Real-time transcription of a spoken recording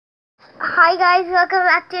Hi guys, welcome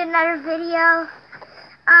back to another video.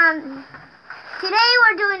 Today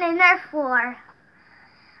we're doing a Nerf war.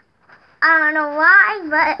 I don't know why,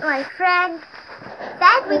 but my friend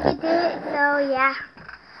said we could do it, so yeah.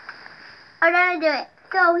 We're gonna do it.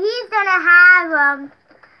 So he's gonna have,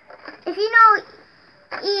 if you know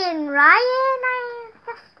Ian Ryan, I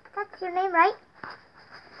guess that's your name, right?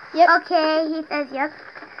 Yep. Okay, he says yep.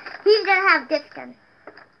 He's gonna have this gun.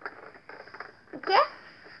 Okay?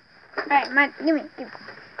 Alright, give me.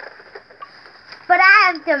 But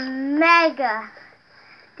I have the Mega.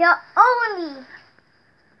 The only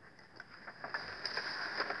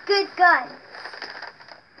good gun.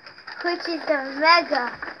 Which is the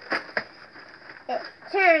Mega. It's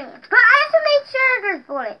turning. But I have to make sure there's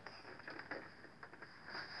bullets.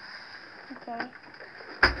 Okay.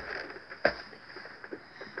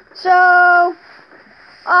 So,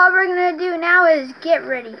 all we're going to do now is get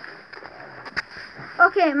ready.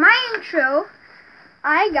 Okay, my intro,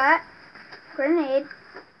 I got grenade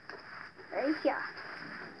right here.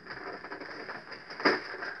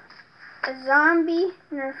 A zombie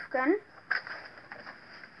Nerf gun.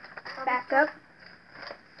 Backup.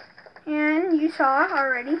 And you saw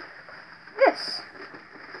already this.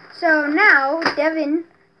 So now, Devin,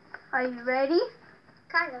 are you ready?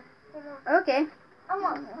 Kind of. Okay.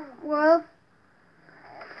 Almost. Well,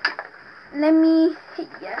 let me hit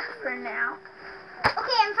you for now.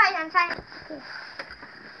 Okay, I'm fine. Okay.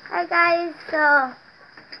 Hi guys, so,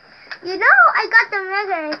 you know I got the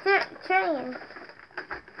Mega Train.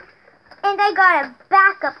 And I got a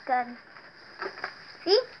backup gun.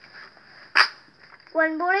 See?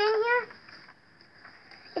 One bullet in here.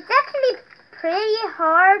 It's actually pretty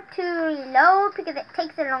hard to reload because it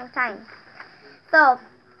takes a long time. So,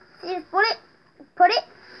 see this bullet? Put it.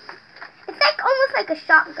 It's like almost like a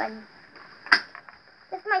shotgun.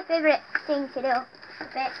 That's my favorite thing to do.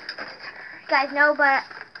 But you guys know, but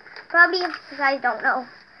probably you guys don't know.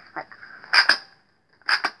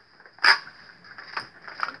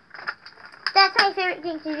 That's my favorite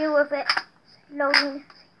thing to do with it. Loading.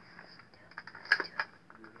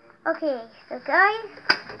 Okay, so guys,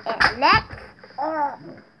 and let's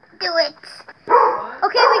do it.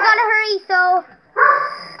 Okay, we gotta hurry, so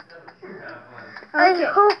Okay.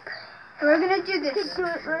 I hope We're gonna do this. we can do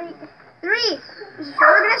it right. 3. So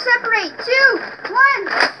we're gonna separate. 2, 1.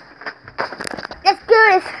 Let's do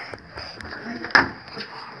this.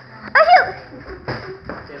 Oh shoot!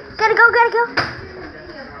 Gotta go.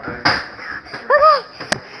 Okay.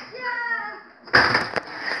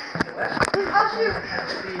 Oh shoot!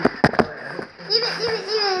 Leave it.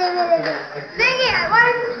 Dang it! Why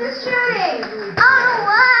is this shooting? Oh,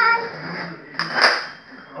 what?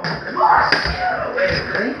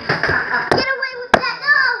 Get away with that,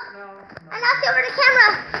 no! I knocked over the camera.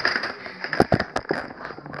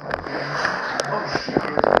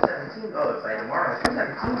 Oh, it's like tomorrow. It's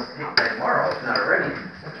 17 by tomorrow. It's not already.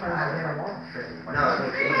 No, it's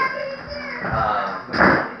okay.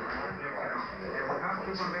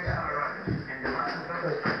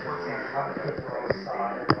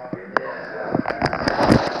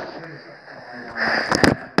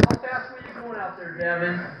 How fast were you going out there,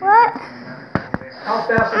 Devin? What? How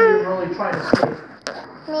fast were you really trying to skate?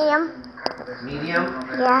 Medium. Medium?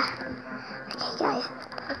 Yeah. Okay, guys.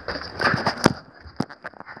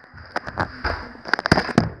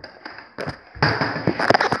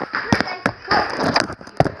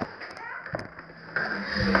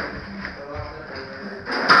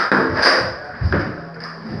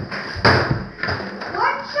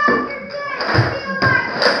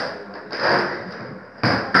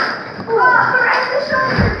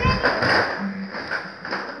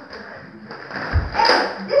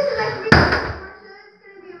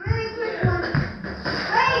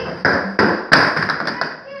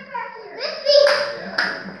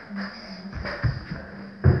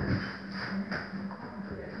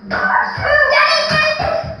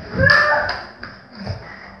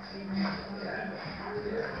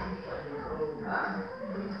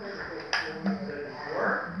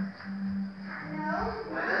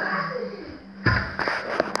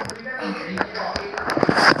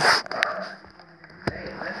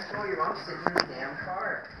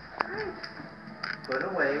 Put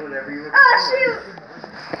away whatever you were Oh shoot!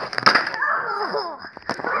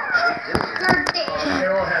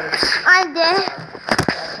 Carol had it. I'm dead.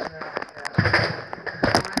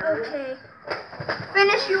 Okay.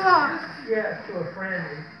 Finish you off. Yeah, to a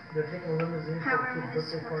friend. They're taking a limousine for However a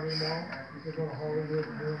this birthday party works. tomorrow. They're going to Hollywood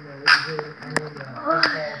and doing the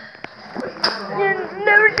You're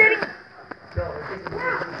never getting.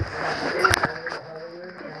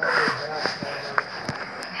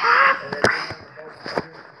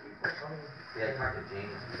 Yeah, I talked to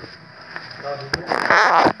James.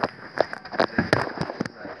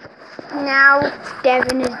 Now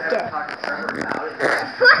Devin is dead.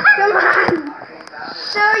 Come on!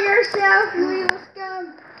 Show yourself, you evil scum!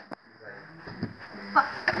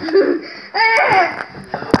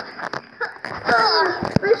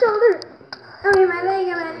 My shoulder! I mean my leg,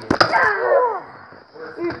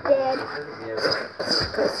 You're dead.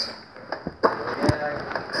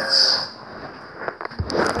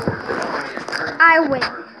 I win.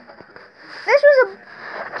 This was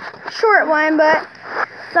a short one, but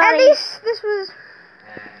at least this was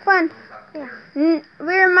fun. Yeah.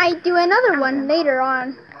 We might do another one later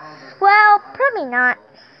on. Well, probably not.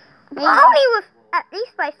 Maybe. Only with at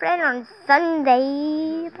least my friend on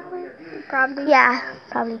Sunday. Probably. Yeah,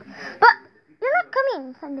 probably. But you're not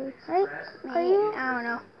coming Sunday, right? Are you? I don't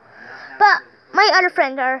know. But my other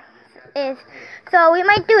friends is. So we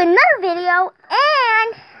might do another video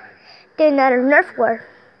and do another Nerf war.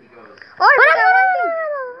 Or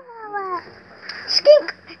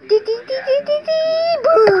Skink.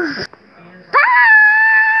 Boo.